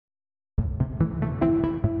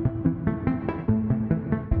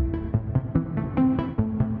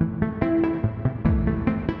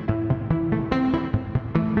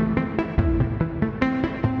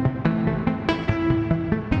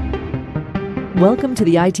Welcome to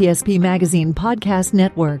the ITSP Magazine Podcast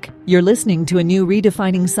Network. You're listening to a new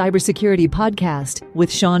Redefining Cybersecurity podcast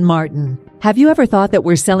with Sean Martin. Have you ever thought that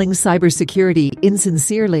we're selling cybersecurity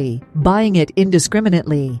insincerely, buying it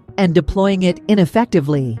indiscriminately, and deploying it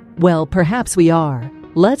ineffectively? Well, perhaps we are.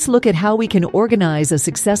 Let's look at how we can organize a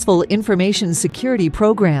successful information security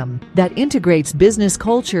program that integrates business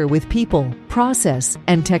culture with people, process,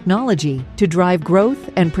 and technology to drive growth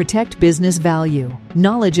and protect business value.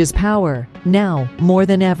 Knowledge is power, now more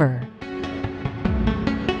than ever.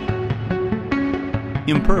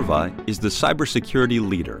 Imperva is the cybersecurity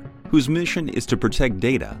leader whose mission is to protect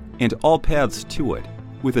data and all paths to it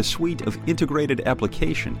with a suite of integrated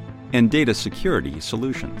application and data security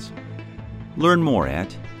solutions. Learn more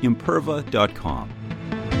at imperva.com.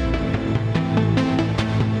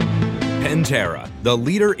 Pantera, the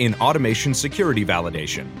leader in automation security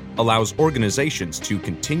validation, allows organizations to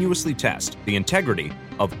continuously test the integrity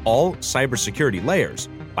of all cybersecurity layers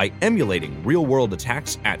by emulating real-world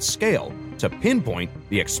attacks at scale to pinpoint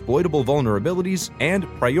the exploitable vulnerabilities and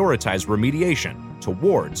prioritize remediation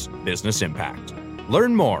towards business impact.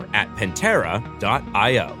 Learn more at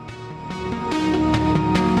pantera.io.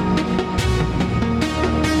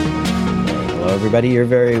 Hello, everybody. You're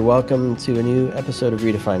very welcome to a new episode of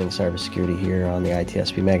Redefining Cybersecurity here on the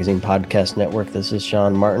ITSP Magazine Podcast Network. This is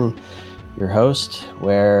Sean Martin, your host,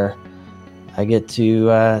 where I get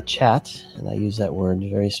to chat, and I use that word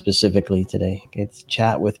very specifically today. I get to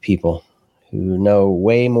chat with people who know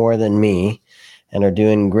way more than me and are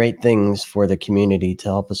doing great things for the community to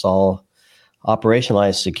help us all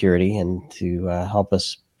operationalize security and to help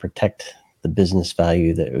us protect the business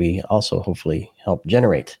value that we also hopefully help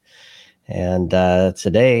generate. And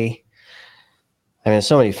today, there's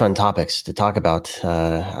so many fun topics to talk about.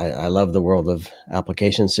 I love the world of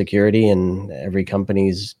application security, and every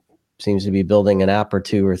company seems to be building an app or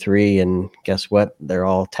two or three. And guess what? They're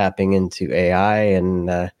all tapping into AI and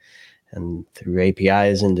through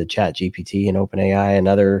APIs into ChatGPT and OpenAI and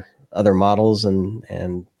other models,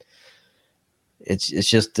 and it's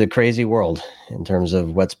just a crazy world in terms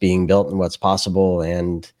of what's being built and what's possible.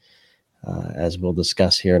 And as we'll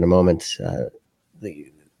discuss here in a moment,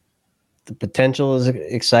 the potential is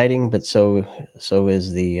exciting, but so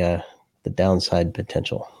is the downside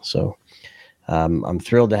potential. So I'm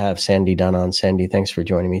thrilled to have Sandy Dunn on. Sandy, thanks for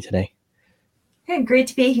joining me today. Hey, great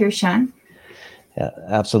to be here, Sean. Yeah,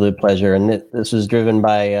 absolute pleasure. And this is driven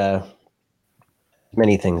by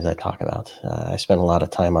many things I talk about. I spend a lot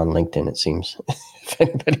of time on LinkedIn, it seems. If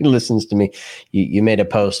anybody listens to me, you made a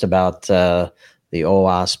post about the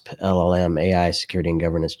OWASP LLM AI security and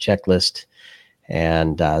governance checklist.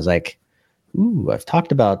 And I was like, I've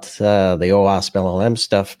talked about the OWASP LLM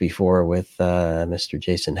stuff before with Mr.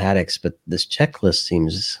 Jason Haddix, but this checklist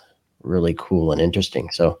seems really cool and interesting.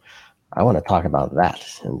 So I want to talk about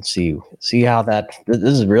that and see how this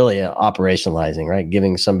is really operationalizing, right?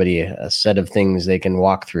 Giving somebody a set of things they can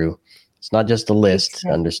walk through. It's not just a list,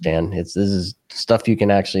 understand. This is stuff you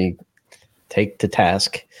can actually take to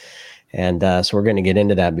task. And so we're going to get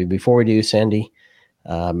into that. But before we do, Sandy,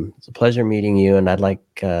 it's a pleasure meeting you, and I'd like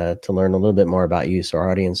to learn a little bit more about you so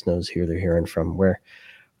our audience knows who they're hearing from. Where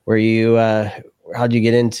you, how'd you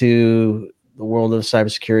get into the world of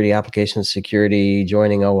cybersecurity, application security,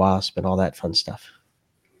 joining OWASP, and all that fun stuff?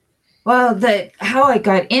 Well, how I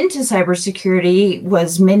got into cybersecurity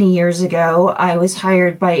was many years ago. I was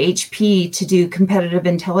hired by HP to do competitive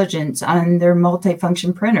intelligence on their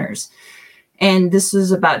multifunction printers. And this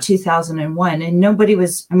was about 2001. And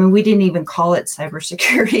we didn't even call it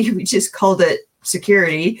cybersecurity. We just called it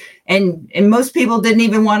security. And most people didn't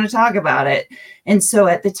even want to talk about it. And so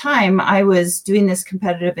at the time, I was doing this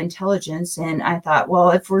competitive intelligence. And I thought,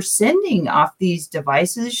 well, if we're sending off these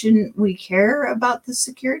devices, shouldn't we care about the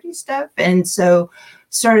security stuff? And so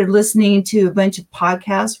started listening to a bunch of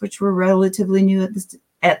podcasts, which were relatively new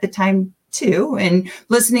at the time too, and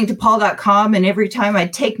listening to paul.com, and every time I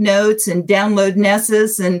take notes and download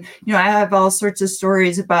Nessus, and I have all sorts of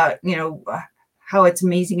stories about how it's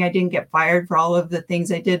amazing I didn't get fired for all of the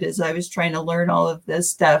things I did as I was trying to learn all of this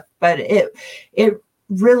stuff. But it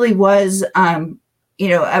really was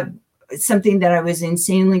something that I was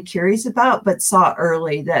insanely curious about, but saw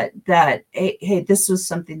early that hey, this was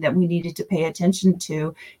something that we needed to pay attention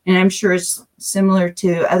to. And I'm sure it's similar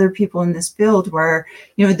to other people in this field where,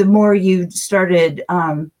 the more you started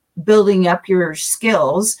building up your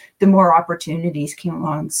skills, the more opportunities came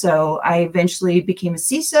along. So I eventually became a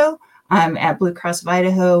CISO at Blue Cross of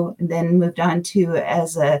Idaho, and then moved on to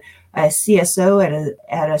as a CSO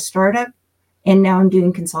at a startup. And now I'm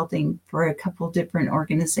doing consulting for a couple different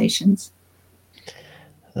organizations.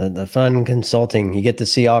 The fun consulting, you get to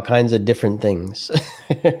see all kinds of different things.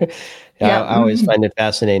 Yeah. I always find it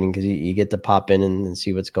fascinating because you get to pop in and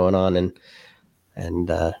see what's going on, and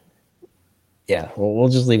yeah, we'll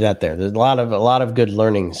just leave that there. There's a lot of good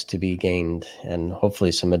learnings to be gained, and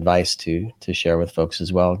hopefully some advice to share with folks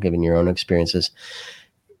as well, given your own experiences.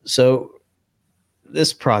 So,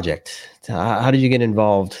 this project, how did you get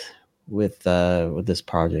involved with this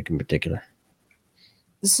project in particular?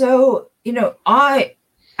 So, I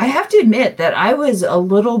have to admit that I was a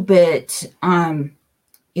little bit,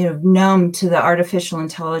 numb to the artificial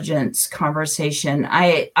intelligence conversation.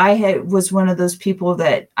 I was one of those people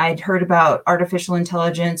that I'd heard about artificial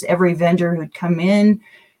intelligence. Every vendor who'd come in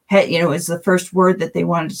had, it was the first word that they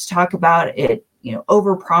wanted to talk about. It,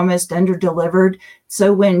 overpromised, underdelivered.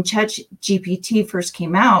 So when ChatGPT first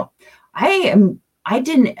came out, I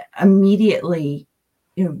didn't immediately,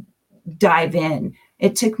 dive in.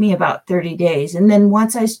 It took me about 30 days. And then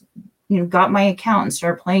once I got my account and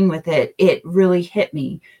started playing with it, it really hit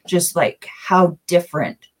me just like how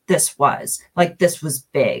different this was. Like this was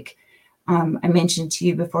big. I mentioned to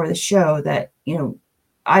you before the show that,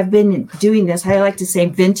 I've been doing this. I like to say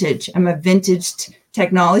vintage. I'm a vintage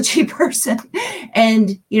technology person.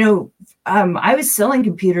 And, I was selling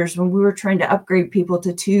computers when we were trying to upgrade people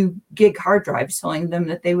to 2 gig hard drives, telling them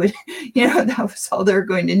that they would, that was all they're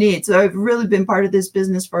going to need. So I've really been part of this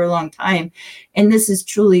business for a long time. And this is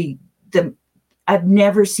truly I've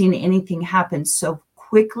never seen anything happen so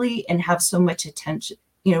quickly and have so much attention,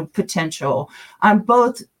 potential,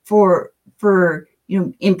 both for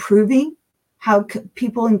improving how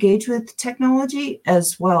people engage with technology,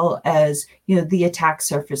 as well as, the attack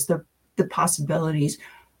surface, the possibilities.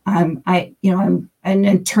 I'm an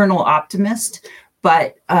internal optimist,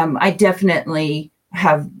 but I definitely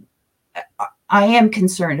I am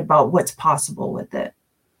concerned about what's possible with it.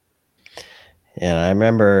 Yeah, I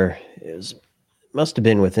remember must have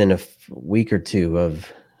been within a week or two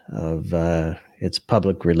of its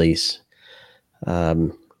public release.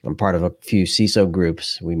 I'm part of a few CISO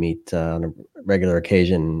groups. We meet on a regular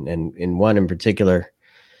occasion, and in one in particular,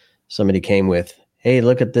 somebody came with, "Hey,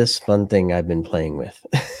 look at this fun thing I've been playing with,"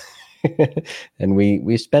 and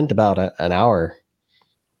we spent about an hour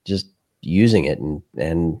just using it,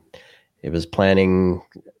 and it was planning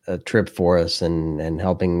a trip for us and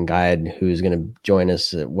helping guide who's going to join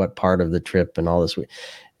us at what part of the trip and all this.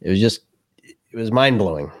 It was mind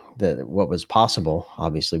blowing that what was possible.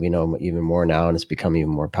 Obviously, we know even more now, and it's become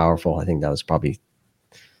even more powerful. I think that was probably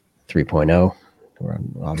 3.0, or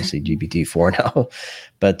obviously GPT-4 now.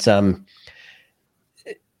 But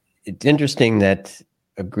it's interesting that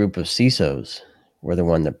a group of CISOs were the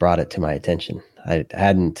one that brought it to my attention. I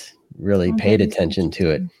hadn't really paid attention to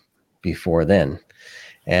it before then.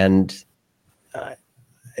 And I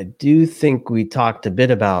do think we talked a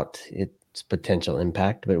bit about its potential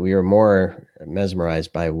impact, but we were more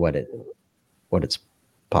mesmerized by what its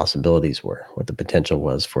possibilities were, what the potential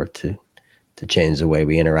was for it to change the way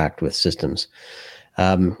we interact with systems.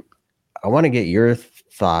 I want to get your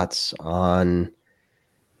thoughts on,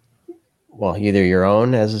 well, either your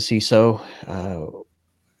own as a CISO.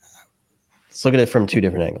 Let's look at it from 2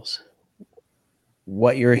 different angles.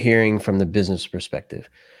 What you're hearing from the business perspective.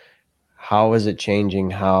 How is it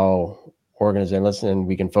changing how organizations, and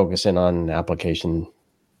we can focus in on application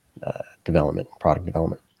development, product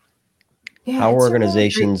development. Yeah, how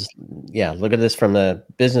organizations, look at this from the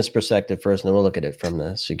business perspective first, and then we'll look at it from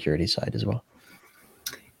the security side as well.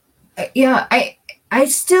 Yeah, I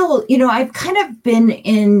still, I've kind of been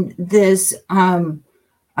in this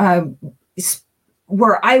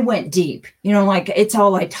where I went deep, like it's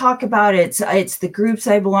all I talk about. It's the groups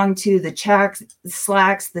I belong to, the chats,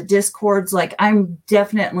 Slacks, the Discords. Like I'm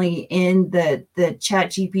definitely in the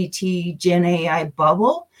ChatGPT Gen AI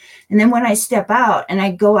bubble. And then when I step out and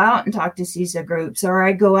I go out and talk to CISO groups, or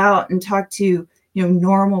I go out and talk to,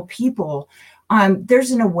 normal people,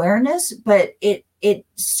 there's an awareness, but it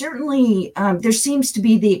certainly, there seems to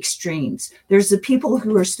be the extremes. There's the people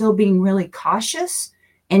who are still being really cautious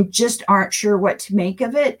and just aren't sure what to make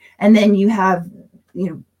of it. And then you have,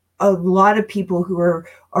 a lot of people who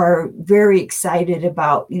are very excited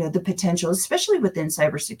about, the potential, especially within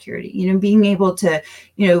cybersecurity, being able to,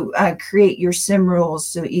 create your SIM rules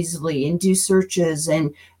so easily and do searches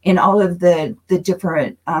and all of the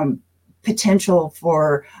different potential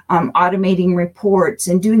for automating reports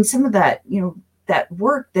and doing some of that, that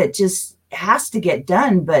work that just has to get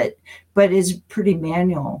done, but is pretty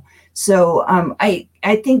manual. So I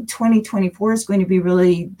think 2024 is going to be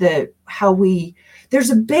really there's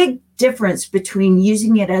a big difference between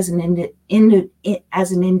using it as an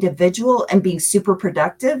individual and being super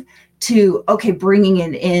productive to, okay, bringing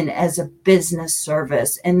it in as a business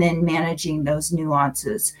service and then managing those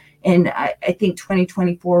nuances. And I think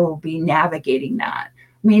 2024 will be navigating that.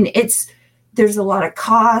 I mean, there's a lot of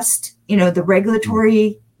cost, the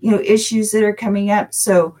regulatory, issues that are coming up.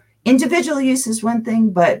 So individual use is one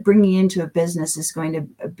thing, but bringing into a business is going to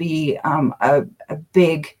be a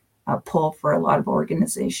big pull for a lot of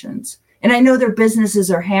organizations. And I know their businesses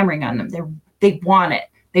are hammering on them. They want it.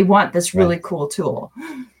 They want this really cool tool.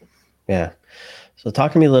 Yeah. So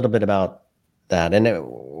talk to me a little bit about that. And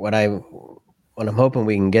what I'm hoping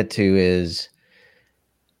we can get to is,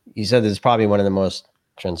 you said this is probably one of the most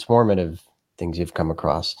transformative things you've come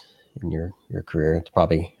across in your career. It's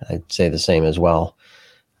probably, I'd say, the same as well.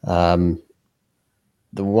 The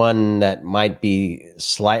one that might be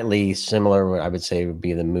slightly similar, I would say, would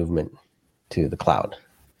be the movement to the cloud,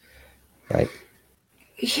 right?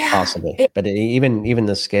 Yeah. Possibly. But even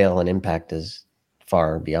the scale and impact is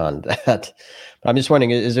far beyond that. But I'm just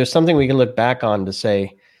wondering, is there something we can look back on to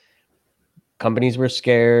say companies were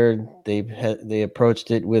scared, they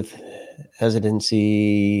approached it with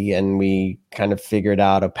hesitancy, and we kind of figured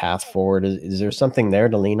out a path forward? Is there something there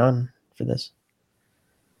to lean on for this?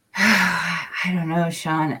 I don't know,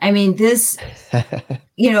 Sean. I mean, this, it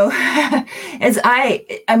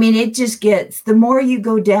just gets, the more you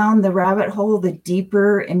go down the rabbit hole, the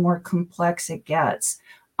deeper and more complex it gets.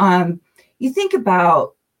 You think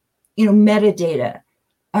about, metadata.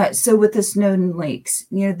 So with the Snowden leaks,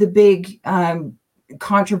 the big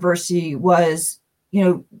controversy was,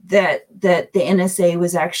 that the NSA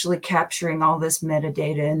was actually capturing all this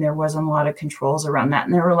metadata, and there wasn't a lot of controls around that.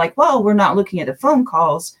 And they were like, well, we're not looking at the phone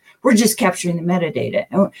calls. We're just capturing the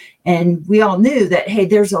metadata. And we all knew that, hey,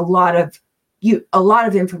 there's a lot of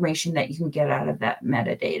information that you can get out of that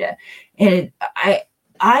metadata. And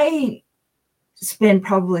I spend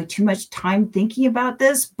probably too much time thinking about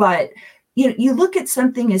this, but you look at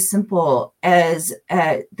something as simple as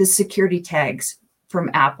the security tags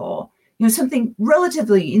from Apple. Something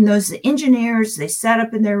relatively, those engineers, they sat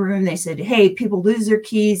up in their room, they said, hey, people lose their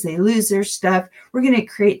keys, they lose their stuff. We're going to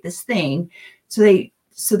create this thing.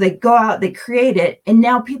 So they go out, they create it, and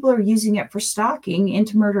now people are using it for stalking and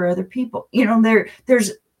to murder other people.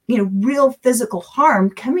 There's real physical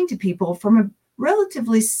harm coming to people from a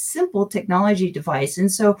relatively simple technology device.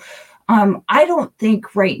 And so I don't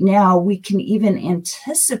think right now we can even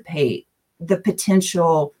anticipate the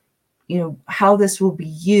potential, how this will be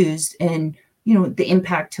used and, the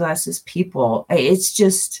impact to us as people. It's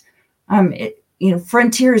just,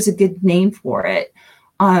 frontier is a good name for it.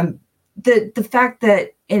 The fact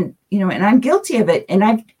that, and I'm guilty of it,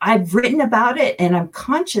 and I've written about it, and I'm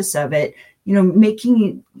conscious of it,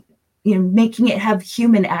 making it have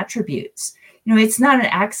human attributes. It's not an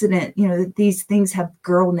accident, that these things have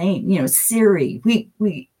girl name, Siri.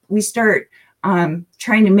 We start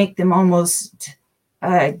trying to make them almost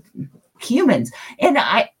humans. And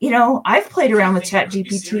I've played around with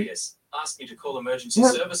ChatGPT. Ask me to call emergency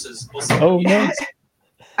services. Oh, no.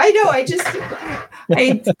 I know. I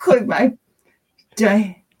could.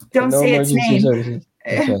 Don't say its name.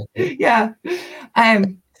 Okay. Yeah.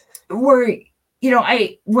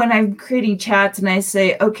 When I'm creating chats and I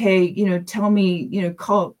say, okay, tell me,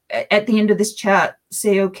 call at the end of this chat,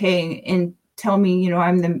 say, okay, and tell me,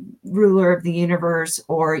 I'm the ruler of the universe,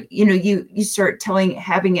 or, you start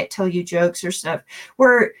having it tell you jokes or stuff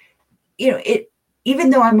where,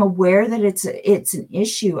 even though I'm aware that it's an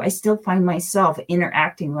issue, I still find myself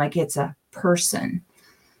interacting like it's a person.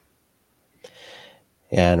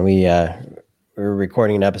 Yeah. And we were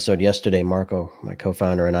recording an episode yesterday, Marco, my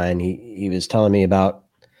co-founder, and I, and he was telling me about,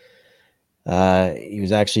 he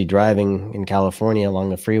was actually driving in California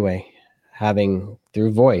along the freeway,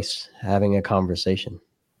 through voice, having a conversation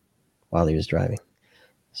while he was driving.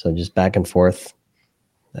 So just back and forth,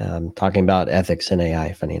 talking about ethics and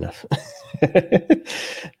AI, funny enough.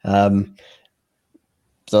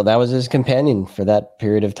 So that was his companion for that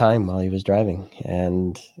period of time while he was driving.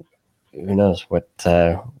 And who knows where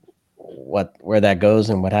that goes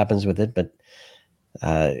and what happens with it. But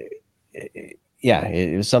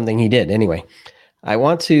it was something he did. Anyway,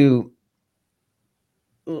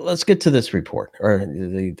 let's get to this report or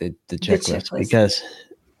the checklist, because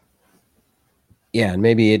and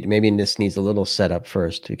maybe this needs a little setup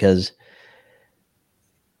first, because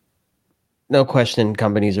no question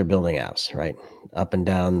companies are building apps, right? Up and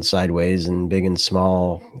down, sideways, and big and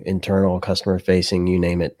small, internal, customer facing, you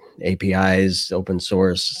name it, APIs, open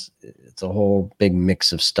source. It's a whole big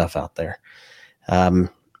mix of stuff out there.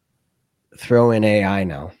 Throw in AI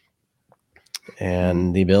now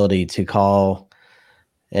and the ability to call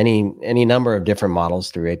any number of different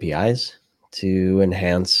models through APIs to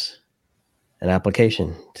enhance an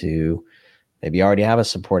application to maybe you already have a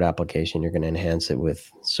support application, you're going to enhance it with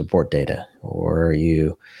support data, or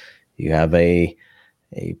you have a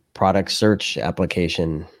product search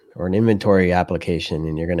application or an inventory application,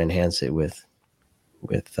 and you're going to enhance it with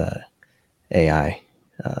AI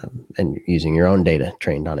and using your own data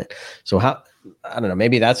trained on it. So I don't know,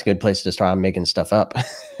 maybe that's a good place to start. I'm making stuff up.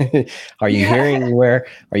 Are you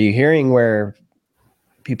hearing where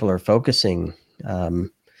people are focusing?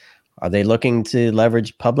 Are they looking to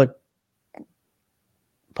leverage public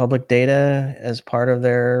data as part of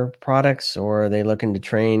their products, or are they looking to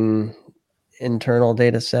train internal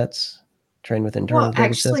data sets, train with internal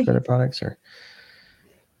data sets for their products? Or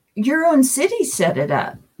your own city set it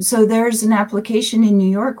up. So there's an application in New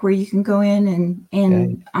York where you can go in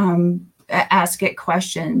and ask it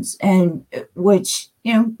questions, and which,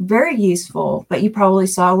 very useful. But you probably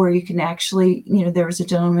saw where you can actually, there was a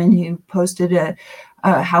gentleman who posted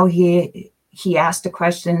how he asked a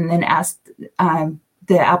question and then asked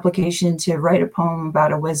the application to write a poem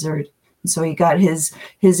about a wizard. So he got his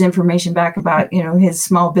information back about, his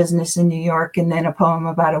small business in New York, and then a poem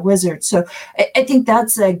about a wizard. So I think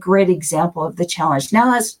that's a great example of the challenge.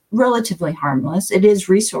 Now, that's relatively harmless. It is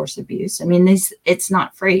resource abuse. I mean, it's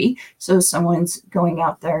not free. So someone's going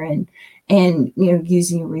out there and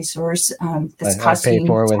using a resource that's costing I pay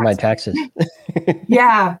for with my taxes.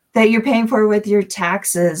 Yeah, that you're paying for with your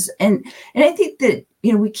taxes. And I think that,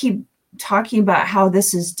 we keep talking about how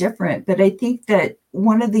this is different, but I think that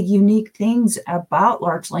one of the unique things about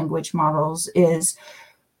large language models is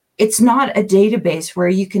it's not a database where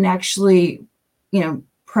you can actually,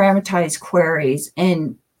 parameterize queries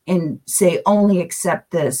and say only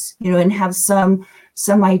accept this, and have some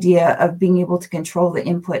idea of being able to control the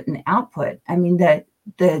input and output. I mean,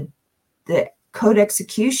 the code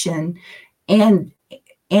execution and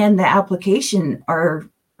the application are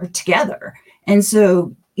together. And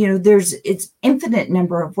so it's infinite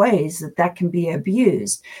number of ways that can be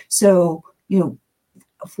abused. So,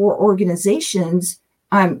 for organizations,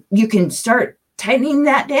 you can start tightening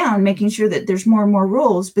that down, making sure that there's more and more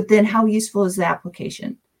rules, but then how useful is the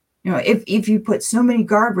application? If you put so many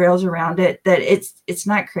guardrails around it that it's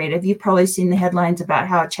not creative. You've probably seen the headlines about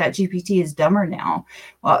how ChatGPT is dumber now.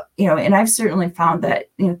 Well, and I've certainly found that,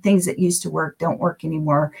 things that used to work don't work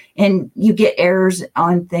anymore. And you get errors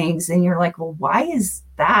on things and you're like, well, why is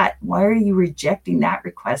that? Why are you rejecting that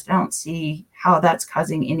request? I don't see how that's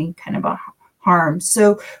causing any kind of a harm.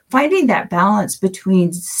 So finding that balance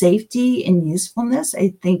between safety and usefulness,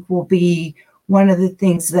 I think, will be one of the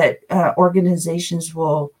things that organizations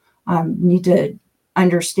will need to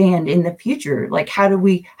understand in the future. Like, how do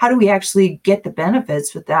we actually get the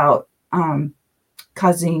benefits without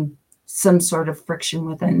causing some sort of friction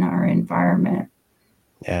within our environment?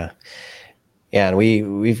 Yeah, and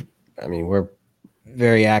we're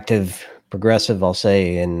very active, progressive, I'll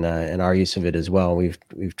say, in our use of it as well.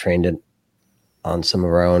 We've trained it on some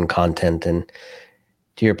of our own content, and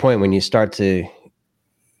to your point, when you start to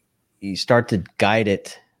guide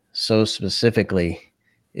it so specifically,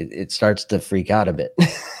 it starts to freak out a bit.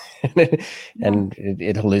 And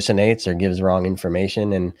it hallucinates or gives wrong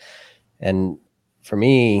information. And for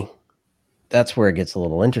me, that's where it gets a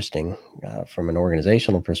little interesting from an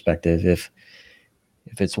organizational perspective. If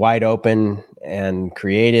it's wide open and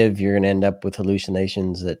creative, you're going to end up with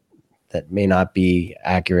hallucinations that may not be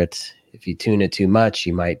accurate. If you tune it too much,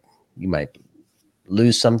 you might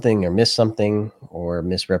lose something or miss something or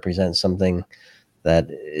misrepresent something that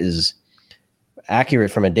is accurate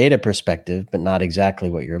from a data perspective, but not exactly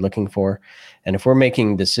what you're looking for. And if we're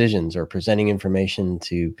making decisions or presenting information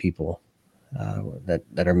to people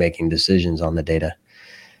that are making decisions on the data,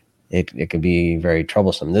 it could be very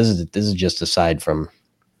troublesome. This is just aside from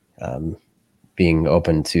being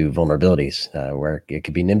open to vulnerabilities, where it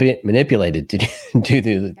could be manipulated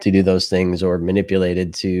to do those things, or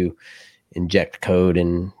manipulated to inject code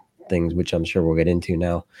and things, which I'm sure we'll get into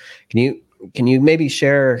now. Can you maybe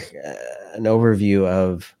share an overview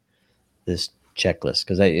of this checklist?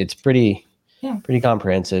 Because it's pretty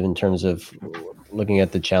comprehensive in terms of looking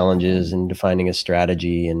at the challenges and defining a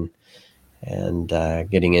strategy and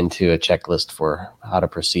getting into a checklist for how to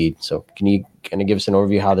proceed. So can you kind of give us an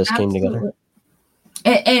overview how this came together?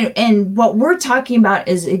 And what we're talking about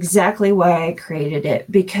is exactly why I created it,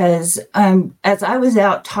 because as I was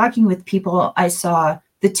out talking with people, I saw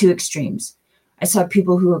the two extremes. I saw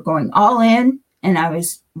people who were going all in, and I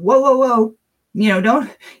was, whoa,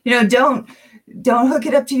 don't hook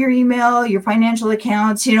it up to your email, your financial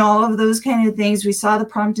accounts, all of those kind of things. We saw the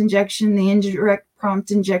prompt injection, the indirect prompt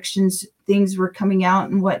injections, things were coming out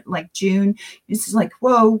in like June. It's like,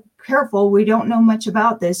 whoa, careful. We don't know much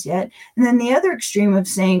about this yet. And then the other extreme of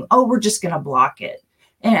saying, oh, we're just going to block it.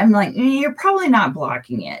 And I'm like, you're probably not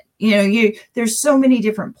blocking it. There's so many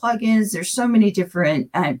different plugins. There's so many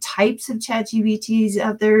different types of ChatGPTs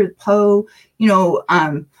out there. Poe, you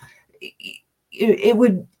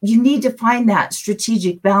need to find that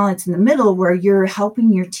strategic balance in the middle where you're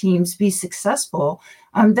helping your teams be successful.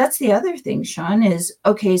 That's the other thing, Sean, is,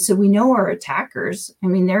 okay, so we know our attackers. I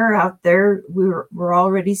mean, they're out there. We're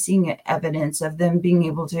already seeing evidence of them being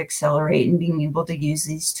able to accelerate and being able to use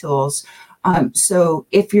these tools. So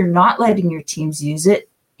if you're not letting your teams use it,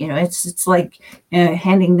 it's like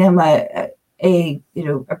handing them a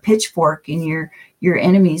pitchfork and your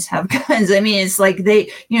enemies have guns. I mean, it's like they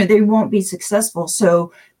won't be successful.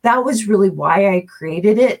 So that was really why I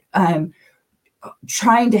created it.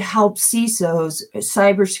 Trying to help CISOs,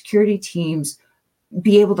 cybersecurity teams,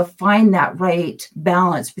 be able to find that right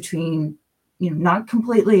balance between, not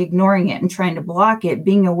completely ignoring it and trying to block it,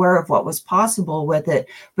 being aware of what was possible with it,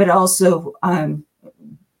 but also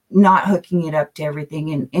not hooking it up to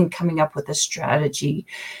everything and coming up with a strategy.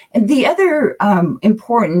 And the other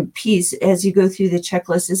important piece as you go through the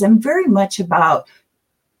checklist is I'm very much about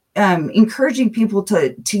encouraging people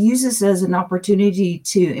to use this as an opportunity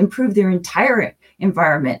to improve their entire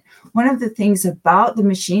environment. One of the things about the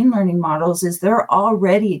machine learning models is they're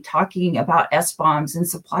already talking about SBOMs and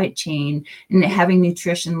supply chain and having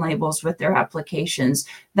nutrition labels with their applications.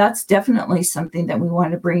 That's definitely something that we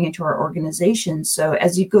want to bring into our organization. So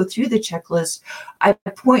as you go through the checklist, I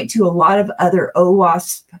point to a lot of other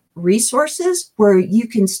OWASP resources where you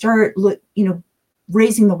can start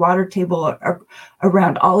raising the water table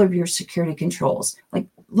around all of your security controls.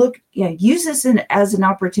 Use this as an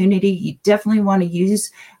opportunity. You definitely want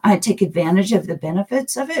to take advantage of the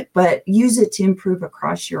benefits of it, but use it to improve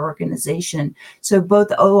across your organization. So both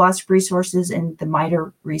the OWASP resources and the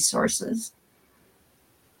MITRE resources.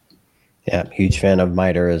 Yeah, huge fan of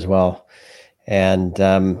MITRE as well. And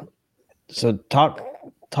so talk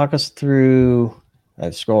us through.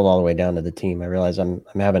 I've scrolled all the way down to the team. I realize I'm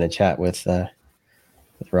having a chat with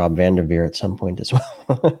Rob Vanderveer at some point as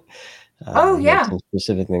well. Yeah. Some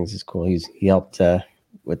specific things is cool. He helped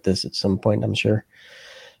with this at some point, I'm sure.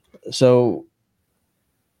 So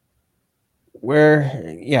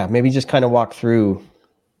maybe just kind of walk through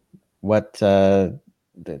what the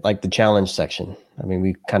challenge section. I mean,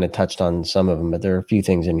 we kind of touched on some of them, but there are a few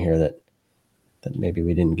things in here that maybe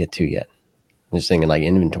we didn't get to yet. I'm just thinking like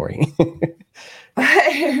inventory.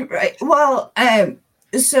 Right. Well,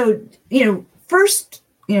 so, first,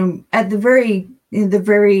 at the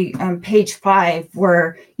very page 5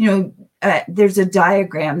 where, there's a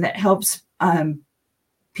diagram that helps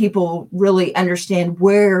people really understand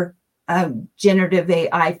where generative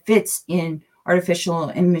AI fits in artificial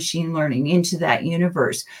and machine learning into that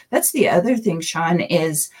universe. That's the other thing, Sean,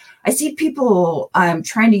 is I see people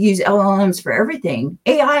trying to use LLMs for everything.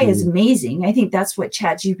 AI is amazing. I think that's what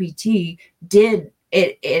ChatGPT did.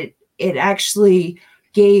 It actually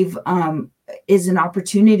gave is an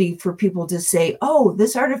opportunity for people to say, oh,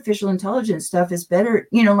 this artificial intelligence stuff is better.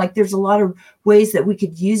 There's a lot of ways that we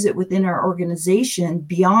could use it within our organization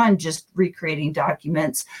beyond just recreating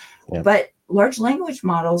documents. Yeah. But large language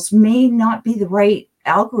models may not be the right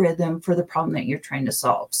algorithm for the problem that you're trying to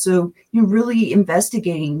solve. So you're really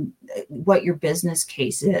investigating what your business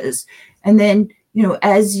case is. And then,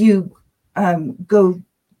 as you go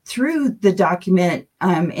through the document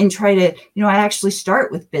and try to, I actually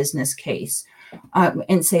start with business case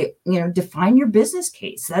and say, define your business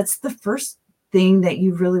case. That's the first thing that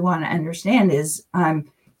you really want to understand is,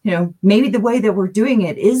 maybe the way that we're doing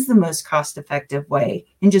it is the most cost-effective way.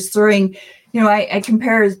 And just throwing, I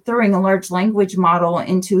compare throwing a large language model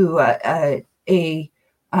into an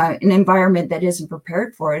environment that isn't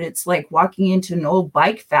prepared for it. It's like walking into an old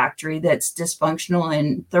bike factory that's dysfunctional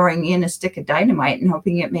and throwing in a stick of dynamite and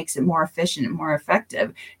hoping it makes it more efficient and more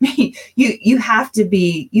effective. You have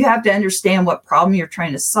to understand what problem you're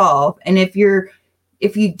trying to solve. And if you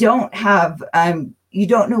don't have, you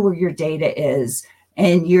don't know where your data is,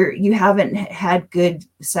 and you haven't had good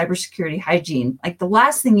cybersecurity hygiene, like the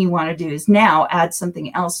last thing you want to do is now add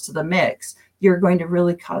something else to the mix. You're going to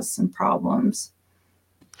really cause some problems.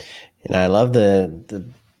 And I love the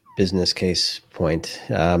business case point.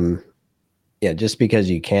 Just because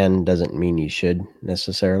you can doesn't mean you should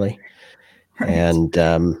necessarily. Right. And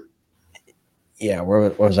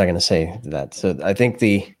what was I going to say to that? So I think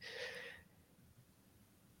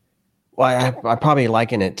I probably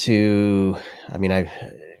liken it to,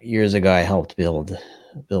 years ago I helped build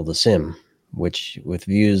a SIM, which with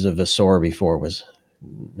views of a SOAR before was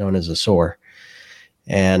known as a SOAR.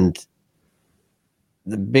 And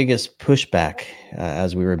the biggest pushback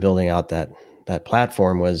as we were building out that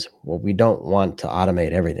platform was, well, we don't want to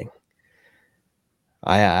automate everything.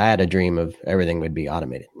 I had a dream of everything would be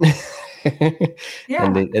automated. Yeah.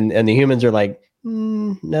 and the humans are like,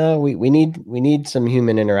 no, we need some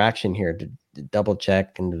human interaction here to double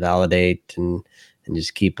check and to validate and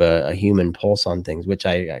just keep a human pulse on things, which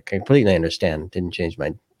I completely understand. Didn't change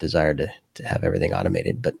my desire to have everything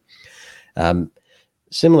automated. But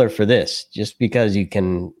similar for this, just because you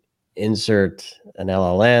can insert an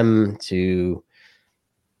LLM to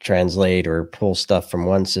translate or pull stuff from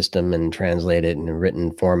one system and translate it in a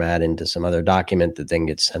written format into some other document that then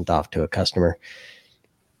gets sent off to a customer,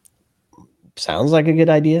 sounds like a good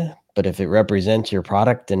idea. But if it represents your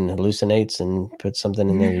product and hallucinates and puts something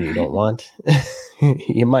in there you don't want,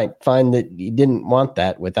 you might find that you didn't want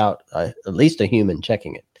that without at least a human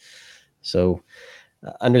checking it. So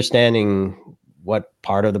understanding what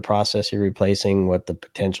part of the process you're replacing, what the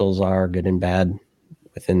potentials are, good and bad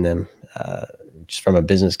within them, just from a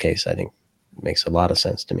business case, I think makes a lot of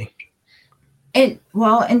sense to me. And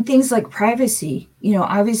things like privacy,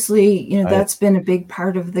 obviously, that's been a big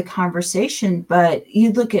part of the conversation, but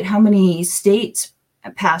you look at how many states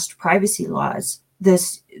passed privacy laws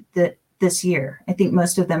this year. I think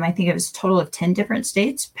most of them, it was a total of 10 different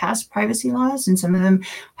states passed privacy laws, and some of them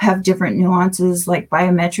have different nuances like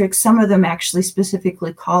biometrics. Some of them actually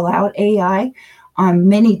specifically call out AI.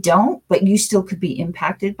 Many don't, but you still could be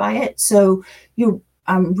impacted by it. So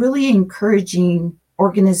I'm really encouraging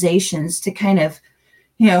organizations to kind of,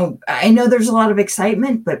 I know there's a lot of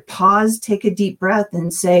excitement, but pause, take a deep breath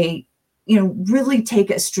and say, really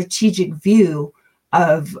take a strategic view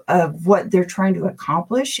of what they're trying to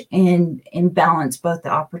accomplish and balance both the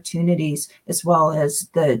opportunities as well as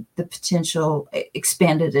the potential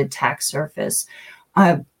expanded attack surface.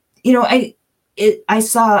 I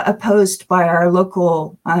saw a post by our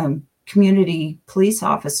local community police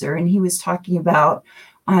officer, and he was talking about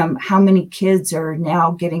how many kids are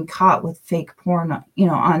now getting caught with fake porn,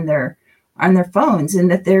 on their phones, and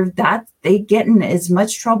that they get in as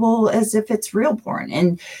much trouble as if it's real porn.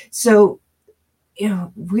 And so,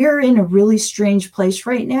 we're in a really strange place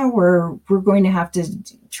right now where we're going to have to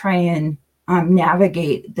try and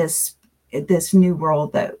navigate this new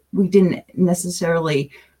world that we didn't necessarily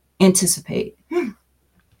anticipate.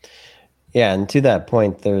 Yeah, and to that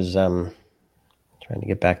point, there's trying to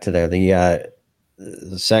get back to there,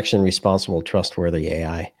 the section responsible, trustworthy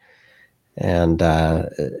AI, and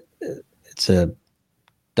it's a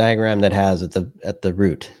diagram that has at the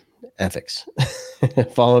root ethics,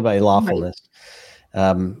 followed by lawfulness,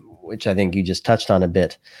 which I think you just touched on a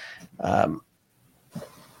bit. I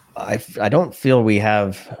don't feel we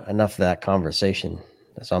have enough of that conversation,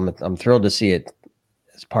 so I'm thrilled to see it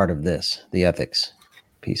as part of this, the ethics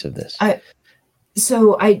piece of this.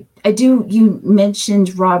 You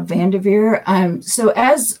mentioned Rob Vanderveer. So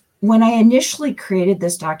when I initially created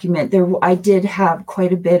this document, I did have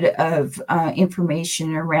quite a bit of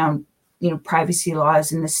information around, privacy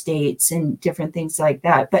laws in the states and different things like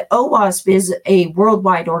that. But OWASP is a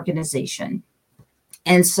worldwide organization.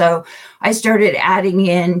 And so I started adding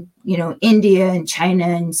in, India and China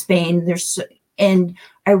and Spain. And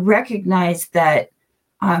I recognized that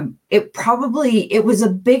it was a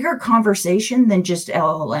bigger conversation than just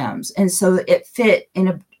LLMs. And so it fit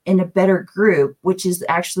in a better group, which is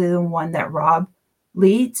actually the one that Rob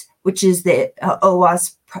leads, which is the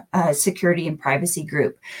OWASP security and privacy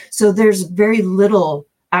group. So there's very little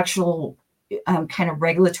actual kind of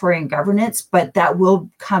regulatory and governance, but that will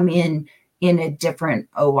come in a different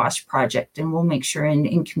OWASP project, and we'll make sure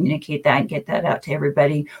and communicate that and get that out to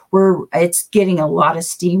everybody. It's getting a lot of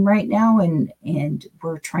steam right now, and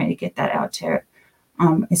we're trying to get that out to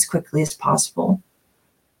as quickly as possible.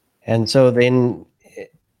 And so then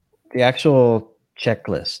the actual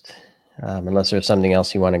checklist, unless there's something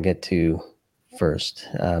else you want to get to first.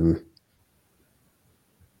 No.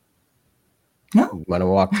 You want to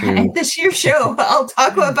walk through? This is your show. I'll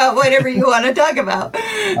talk about whatever you want to talk about.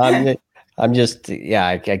 I'm just,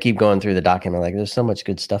 I keep going through the document. Like, there's so much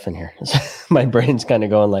good stuff in here. My brain's kind of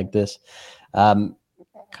going like this. I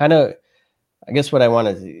guess what I want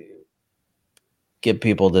to get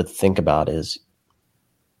people to think about is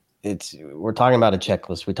we're talking about a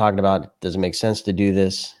checklist. We talked about, does it make sense to do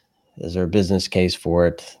this? Is there a business case for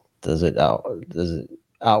it? Does it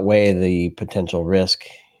outweigh the potential risk?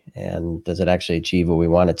 And does it actually achieve what we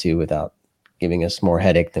want it to without giving us more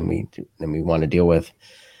headache than we want to deal with?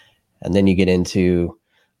 And then you get into,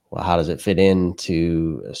 well, how does it fit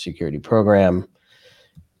into a security program?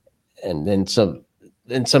 And then some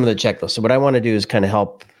of the checklists. So what I want to do is kind of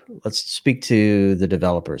help, let's speak to the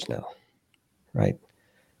developers now, right?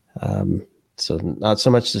 So not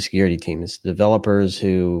so much the security team, it's developers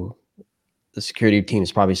who the security team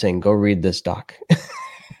is probably saying, go read this doc.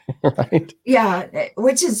 Right? Yeah,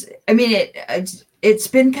 which is, I mean, it's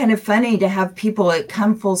been kind of funny to have people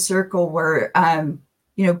come full circle where,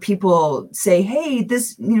 people say, hey,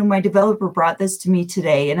 this, my developer brought this to me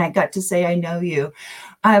today, and I got to say, I know you.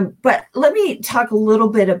 But let me talk a little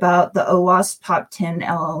bit about the OWASP Top 10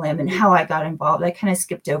 LLM and how I got involved. I kind of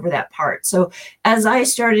skipped over that part. So as I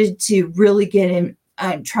started to really get in,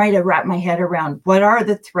 try to wrap my head around what are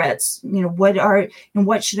the threats,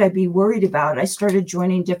 what should I be worried about? I started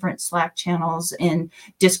joining different Slack channels and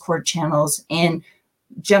Discord channels and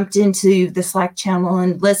jumped into the Slack channel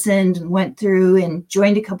and listened and went through and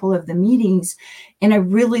joined a couple of the meetings. And I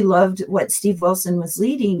really loved what Steve Wilson was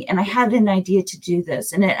leading. And I had an idea to do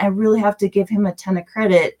this. And I really have to give him a ton of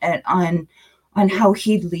credit on how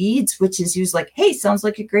he leads, which is he was like, hey, sounds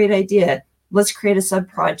like a great idea. Let's create a sub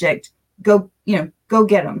project. Go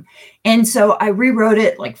get them. And so I rewrote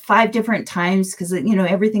it like 5 different times because,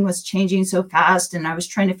 everything was changing so fast and I was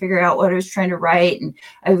trying to figure out what I was trying to write. And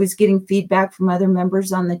I was getting feedback from other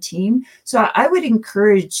members on the team. So I would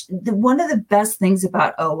encourage one of the best things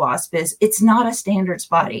about OWASP is it's not a standards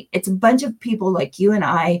body. It's a bunch of people like you and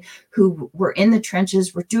I who were in the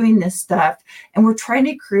trenches, we're doing this stuff, and we're trying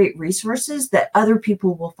to create resources that other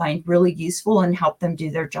people will find really useful and help them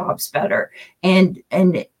do their jobs better. And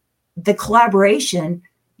the collaboration,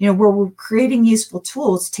 where we're creating useful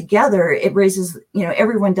tools together, it raises,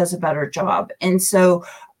 everyone does a better job. And so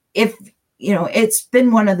it's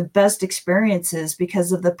been one of the best experiences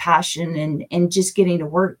because of the passion and just getting to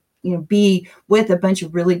work, be with a bunch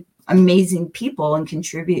of really amazing people and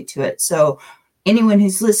contribute to it. So anyone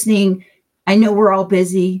who's listening, I know we're all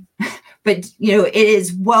busy, but, it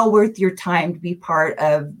is well worth your time to be part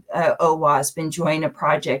of OWASP and join a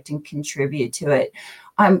project and contribute to it.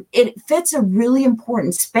 It fits a really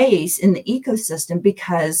important space in the ecosystem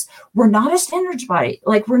because we're not a standards body.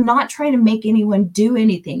 Like, we're not trying to make anyone do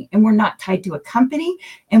anything, and we're not tied to a company,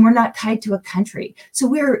 and we're not tied to a country. So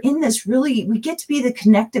we're in this we get to be the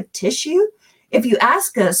connective tissue. If you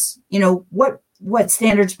ask us, what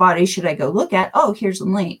standards body should I go look at? Oh, here's a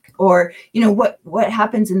link. Or, what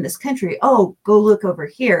happens in this country? Oh, go look over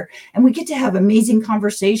here. And we get to have amazing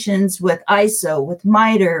conversations with ISO, with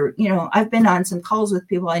MITRE. I've been on some calls with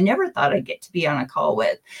people I never thought I'd get to be on a call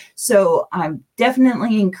with. So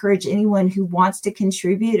definitely encourage anyone who wants to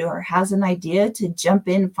contribute or has an idea to jump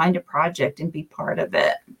in, find a project, and be part of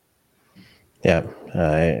it. Yeah,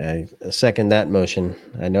 I second that motion.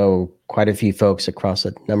 I know quite a few folks across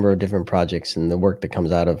a number of different projects, and the work that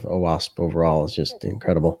comes out of OWASP overall is just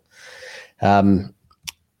incredible. I'm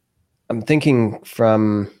thinking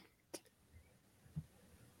from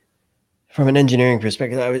an engineering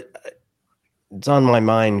perspective. It's on my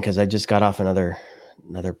mind because I just got off another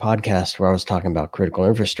podcast where I was talking about critical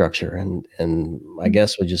infrastructure, and I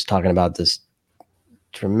guess we're just talking about this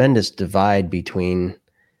tremendous divide between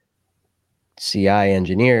CI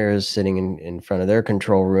engineers sitting in front of their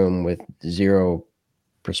control room with zero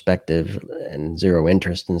perspective and zero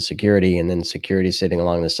interest in security, and then security sitting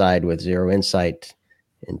along the side with zero insight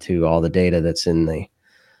into all the data that's in the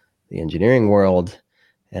engineering world,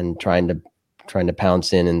 and trying to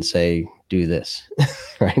pounce in and say, do this,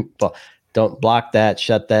 right? Don't block that,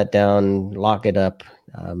 shut that down, lock it up,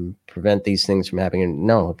 prevent these things from happening.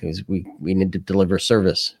 No, because we need to deliver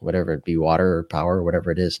service, whatever it be, water or power or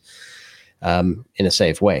whatever it is. In a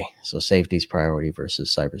safe way. So safety is priority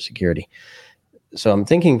versus cybersecurity. So I'm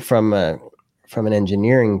thinking from an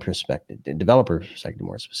engineering perspective, developer perspective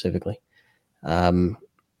more specifically, how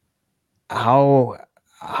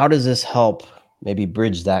does this help maybe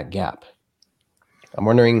bridge that gap? I'm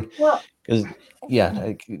wondering, because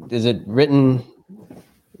is it written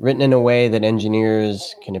in a way that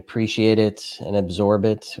engineers can appreciate it and absorb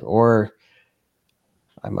it, or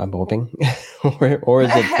I'm hoping, or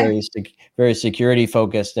is it very security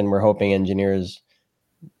focused, and we're hoping engineers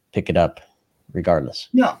pick it up regardless?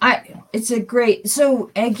 No, it's a great.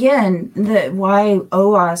 So again, why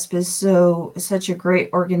OWASP is such a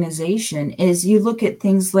great organization is you look at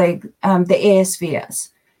things like the ASVS.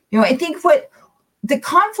 I think what the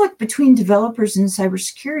conflict between developers and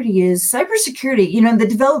cybersecurity is the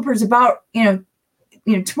developers about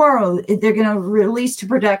tomorrow they're going to release to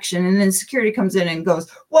production, and then security comes in and goes,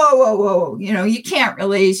 whoa, you can't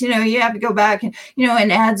release, you have to go back and,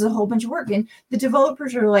 and adds a whole bunch of work. And the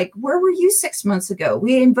developers are like, where were you 6 months ago?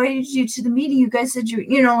 We invited you to the meeting. You guys said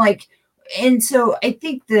and so I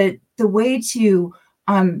think that the way to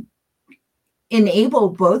enable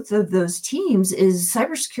both of those teams is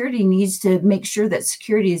cybersecurity needs to make sure that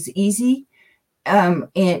security is easy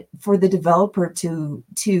and for the developer to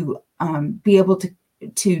be able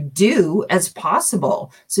to do as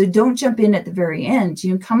possible. So don't jump in at the very end.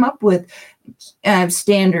 You come up with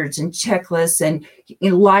standards and checklists and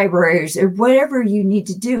libraries or whatever you need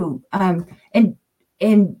to do,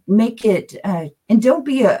 and make it and don't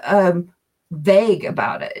be vague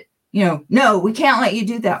about it. No, we can't let you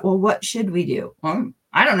do that. Well, what should we do?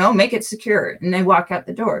 I don't know, make it secure. And they walk out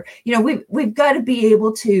the door. We've got to be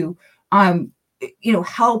able to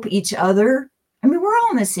help each other. I mean, we're all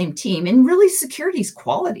on the same team, and really security is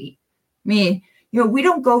quality. I mean, we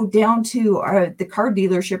don't go down to the car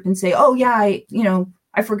dealership and say, oh yeah,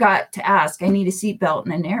 I forgot to ask, I need a seatbelt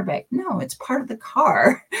and an airbag. No, it's part of the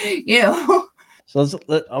car, So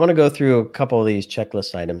I want to go through a couple of these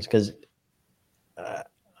checklist items because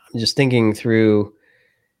I'm just thinking through,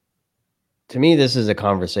 to me, this is a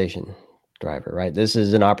conversation driver, right? This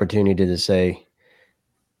is an opportunity to say,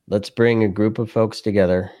 let's bring a group of folks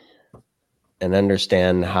together and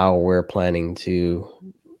understand how we're planning to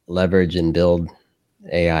leverage and build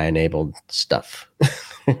AI-enabled stuff,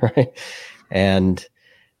 right? And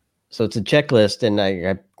so it's a checklist, and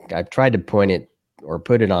I've tried to point it or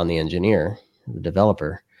put it on the engineer, the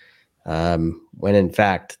developer, when in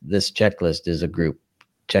fact this checklist is a group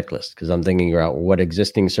checklist, because I'm thinking about what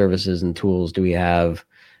existing services and tools do we have,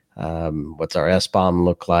 what's our SBOM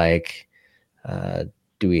look like,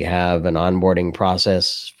 do we have an onboarding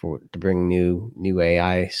process to bring new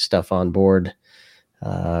AI stuff on board?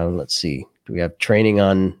 Let's see, do we have training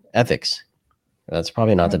on ethics? That's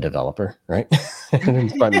probably not the developer, right?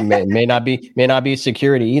 may not be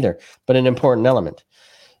security either, but an important element.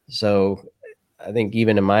 So I think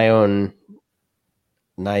even in my own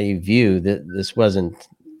naive view, that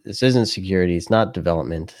this isn't security, it's not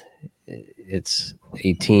development, it's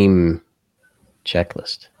a team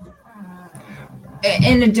checklist.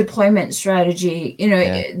 In a deployment strategy,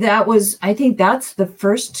 I think that's the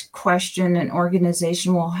first question an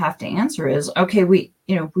organization will have to answer is, okay, we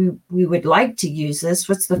would like to use this.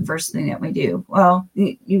 What's the first thing that we do? Well,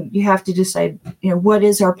 you have to decide, what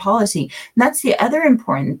is our policy? And that's the other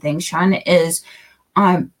important thing, Sean, is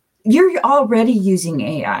you're already using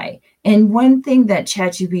AI. And one thing that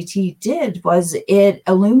ChatGPT did was it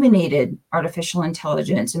illuminated artificial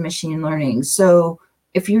intelligence and machine learning. So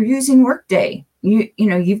if you're using Workday,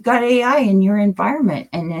 you've got AI in your environment.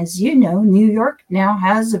 And as you know, New York now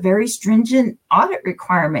has a very stringent audit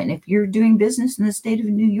requirement. If you're doing business in the state of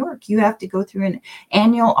New York, you have to go through an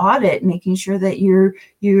annual audit, making sure that you're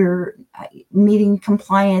meeting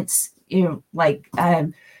compliance, you've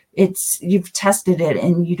tested it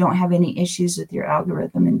and you don't have any issues with your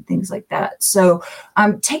algorithm and things like that. So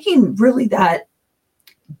taking really that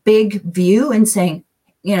big view and saying,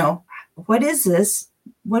 what is this?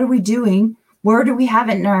 What are we doing? Where do we have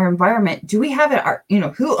it in our environment? Do we have it?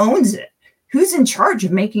 Who owns it? Who's in charge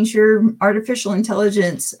of making sure artificial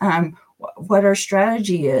intelligence, what our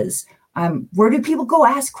strategy is? Where do people go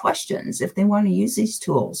ask questions if they want to use these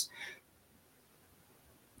tools?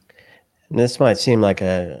 And this might seem like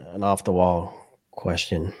an off-the-wall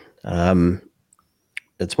question.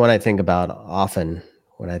 It's one I think about often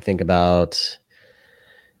when I think about,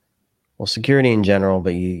 security in general,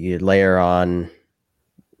 but you layer on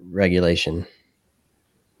regulation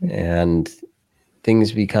and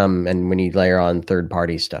things become, and when you layer on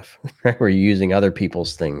third-party stuff, right, where you're using other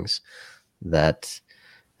people's things that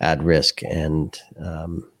add risk and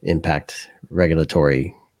impact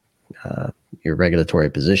regulatory, your regulatory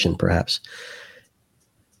position, perhaps.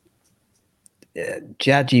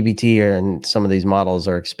 ChatGPT and some of these models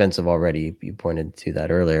are expensive already. You pointed to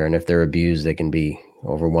that earlier. And if they're abused, they can be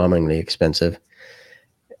overwhelmingly expensive.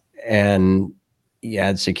 And you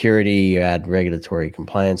add security, you add regulatory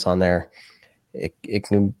compliance on there. It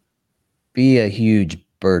can be a huge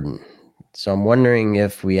burden. So I'm wondering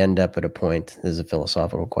if we end up at a point, this is a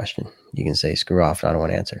philosophical question. You can say, screw off, I don't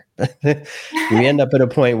want to answer. We end up at a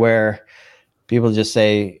point where people just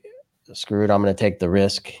say, screw it, I'm going to take the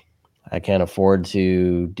risk. I can't afford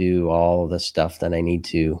to do all the stuff that I need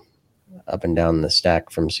to up and down the stack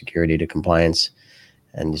from security to compliance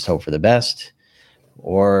and just hope for the best.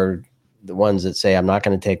 Or the ones that say, I'm not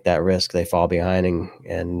going to take that risk, they fall behind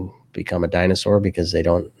and become a dinosaur because they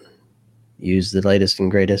don't use the latest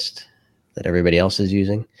and greatest that everybody else is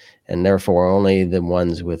using. And therefore, only the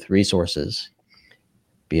ones with resources,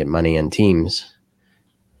 be it money and teams,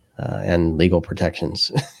 and legal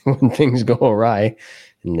protections when things go awry,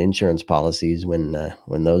 and insurance policies when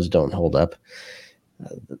those don't hold up,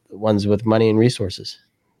 the ones with money and resources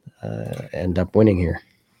end up winning here.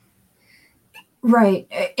 Right.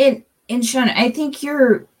 And Sean, I think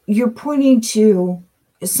you're pointing to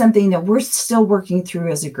something that we're still working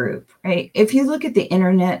through as a group, right? If you look at the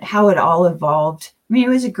internet, how it all evolved, I mean, it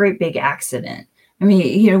was a great big accident. I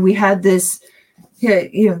mean, we had this,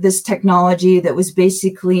 this technology that was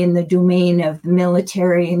basically in the domain of the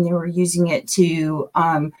military, and they were using it to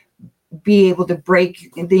be able to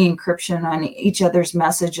break the encryption on each other's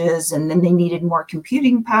messages. And then they needed more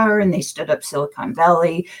computing power, and they stood up Silicon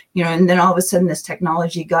Valley, and then all of a sudden this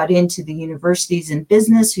technology got into the universities and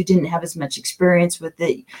business who didn't have as much experience with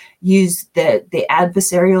it, used the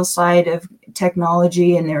adversarial side of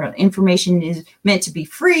technology, and their information is meant to be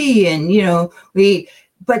free. And,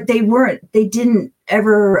 but they didn't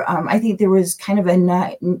ever, I think there was kind of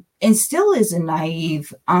and still is a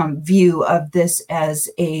naive view of this as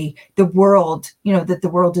the world, that the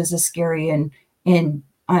world is a scary and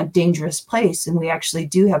dangerous place. And we actually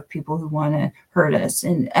do have people who want to hurt us.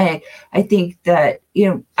 And I think that,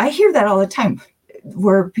 I hear that all the time,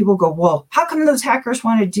 where people go, well, how come those hackers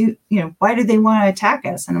want to do, why do they want to attack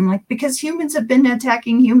us? And I'm like, because humans have been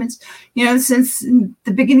attacking humans, since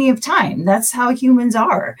the beginning of time. That's how humans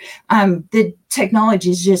are. The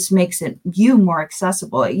technology just makes you more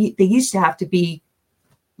accessible. They used to have to be,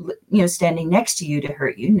 standing next to you to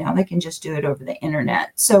hurt you. Now they can just do it over the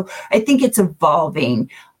internet. So I think it's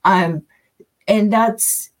evolving. And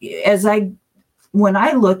that's, when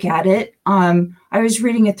I look at it, I was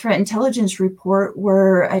reading a threat intelligence report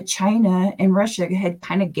where China and Russia had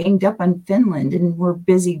kind of ganged up on Finland and were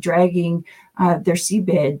busy dragging their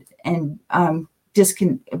seabed and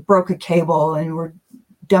broke a cable and were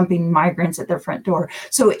dumping migrants at their front door.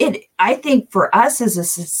 So I think for us as a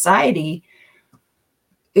society,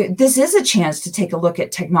 this is a chance to take a look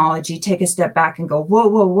at technology, take a step back and go,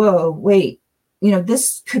 whoa, wait,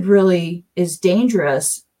 this could really is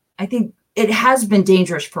dangerous. I think it has been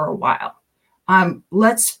dangerous for a while.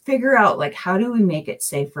 Let's figure out, how do we make it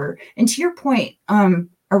safer? And to your point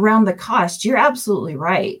around the cost, you're absolutely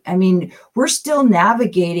right. I mean, we're still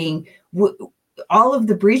navigating all of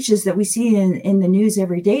the breaches that we see in the news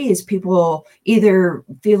every day is people either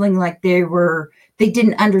feeling like they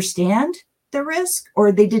didn't understand the risk,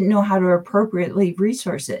 or they didn't know how to appropriately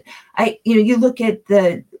resource it. You look at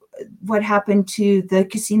what happened to the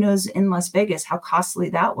casinos in Las Vegas, how costly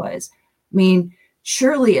that was. I mean,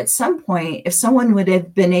 surely at some point, if someone would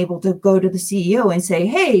have been able to go to the CEO and say,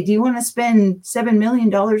 hey, do you want to spend $7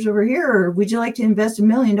 million over here? Or would you like to invest $1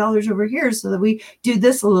 million over here so that we do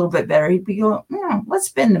this a little bit better? He'd be going, let's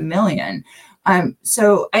spend $1 million.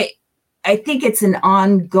 So I think it's an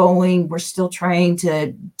ongoing, we're still trying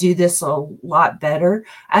to do this a lot better.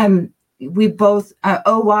 We both,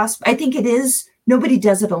 OWASP, I think it is, nobody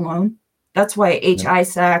does it alone. That's why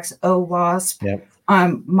HISACs, OWASP,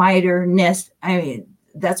 MITRE, NIST,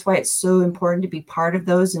 that's why it's so important to be part of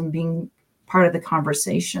those and being part of the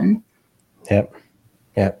conversation. Yep.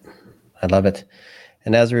 I love it.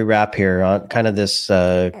 And as we wrap here on kind of this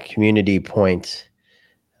community point,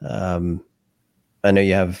 I know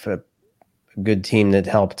you have a good team that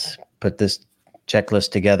helped put this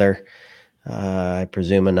checklist together. I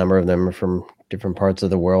presume a number of them are from different parts of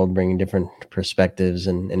the world, bringing different perspectives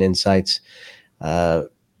and insights.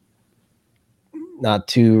 Not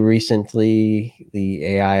too recently, the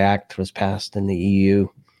AI Act was passed in the EU.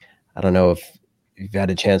 I don't know if you've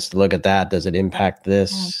had a chance to look at that. Does it impact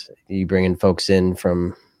this? Are you bringing folks in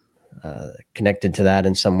from connected to that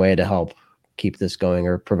in some way to help keep this going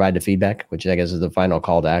or provide the feedback, which I guess is the final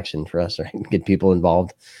call to action for us, right? Get people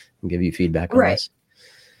involved and give you feedback on this.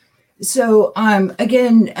 So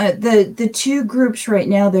again, the two groups right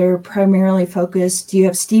now, they're primarily focused. You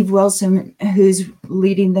have Steve Wilson, who's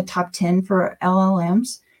leading the top 10 for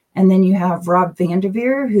LLMs. And then you have Rob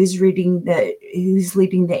Vanderveer, who's leading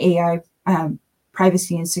the AI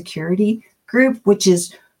privacy and security group, which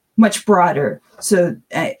is much broader. So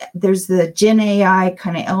there's the Gen AI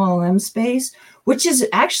kind of LLM space, which is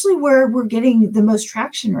actually where we're getting the most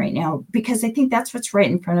traction right now, because I think that's what's right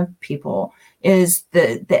in front of people is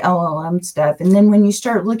the LLM stuff. And then when you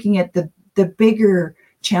start looking at the bigger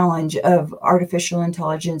challenge of artificial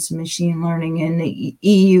intelligence and machine learning and the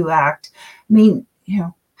EU Act, I mean,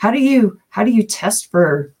 how do you test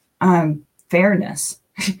for fairness?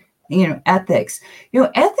 Ethics.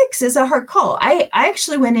 Ethics is a hard call. I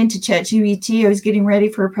actually went into ChatGPT. I was getting ready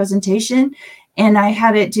for a presentation, and I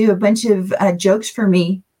had it do a bunch of jokes for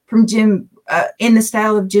me from Jim in the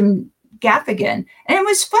style of Jim Gaffigan, and it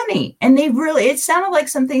was funny. And it sounded like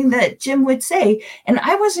something that Jim would say, and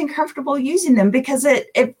I wasn't comfortable using them because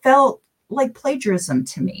it felt like plagiarism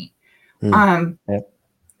to me. Yep.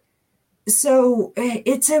 So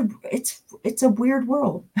it's a weird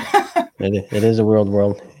world. It is a weird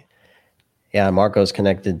world. Yeah, Marco's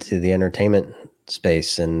connected to the entertainment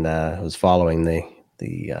space and was following the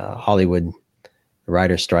Hollywood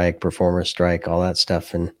writer strike, performer strike, all that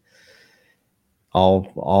stuff, and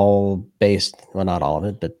all based, well, not all of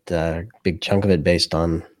it, but a big chunk of it based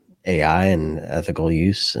on AI and ethical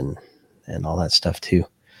use and all that stuff too.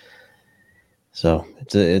 So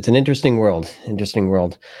it's an interesting world.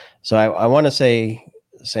 So I want to say,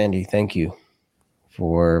 Sandy, thank you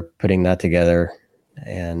for putting that together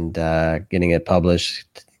and getting it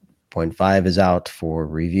published. Point 5 is out for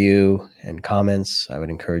review and comments. I would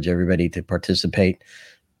encourage everybody to participate.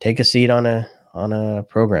 Take a seat on a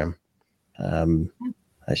program.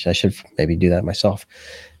 I should maybe do that myself.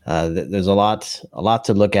 There's a lot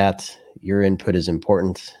to look at. Your input is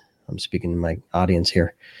important. I'm speaking to my audience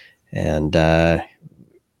here. And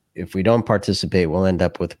if we don't participate, we'll end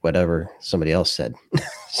up with whatever somebody else said.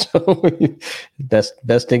 So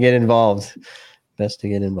best to get involved.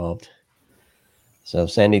 So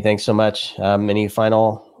Sandy, thanks so much. Any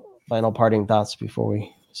final parting thoughts before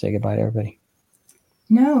we say goodbye to everybody?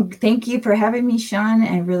 No, thank you for having me, Sean.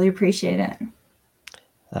 I really appreciate it.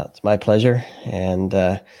 It's my pleasure. And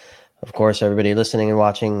of course, everybody listening and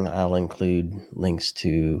watching, I'll include links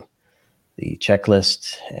to the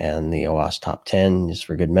checklist and the OWASP top 10 just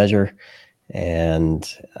for good measure. And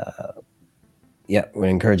we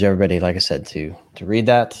encourage everybody, like I said, to read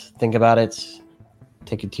that, think about it,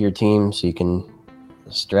 take it to your team so you can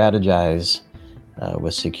strategize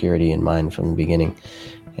with security in mind from the beginning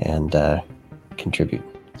and contribute.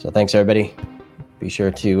 So thanks, everybody. Be sure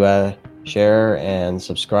to share and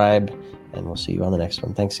subscribe, and we'll see you on the next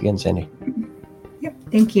one. Thanks again, Sandy. Yep,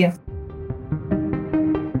 thank you.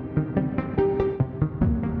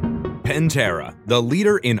 Pantera, the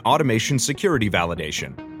leader in automation security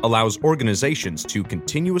validation, allows organizations to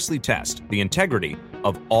continuously test the integrity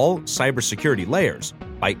of all cybersecurity layers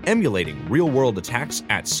by emulating real-world attacks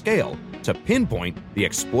at scale to pinpoint the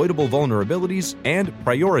exploitable vulnerabilities and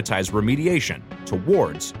prioritize remediation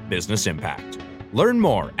towards business impact. Learn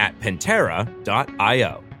more at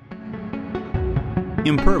Pantera.io.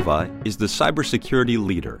 Imperva is the cybersecurity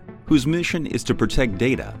leader whose mission is to protect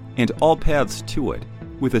data and all paths to it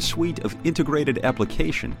with a suite of integrated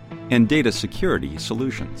application and data security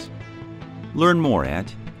solutions. Learn more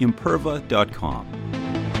at imperva.com.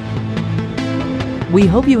 We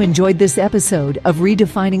hope you enjoyed this episode of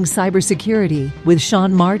Redefining Cybersecurity with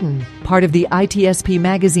Sean Martin, part of the ITSP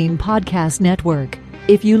Magazine podcast network.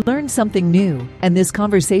 If you learned something new and this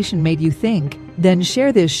conversation made you think, then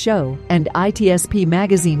share this show and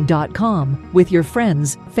itspmagazine.com with your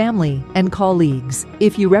friends, family, and colleagues.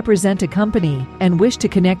 If you represent a company and wish to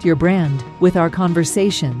connect your brand with our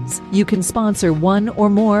conversations, you can sponsor one or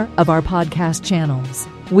more of our podcast channels.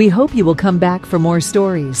 We hope you will come back for more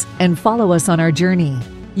stories and follow us on our journey.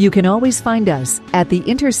 You can always find us at the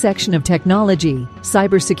intersection of technology,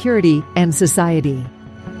 cybersecurity, and society.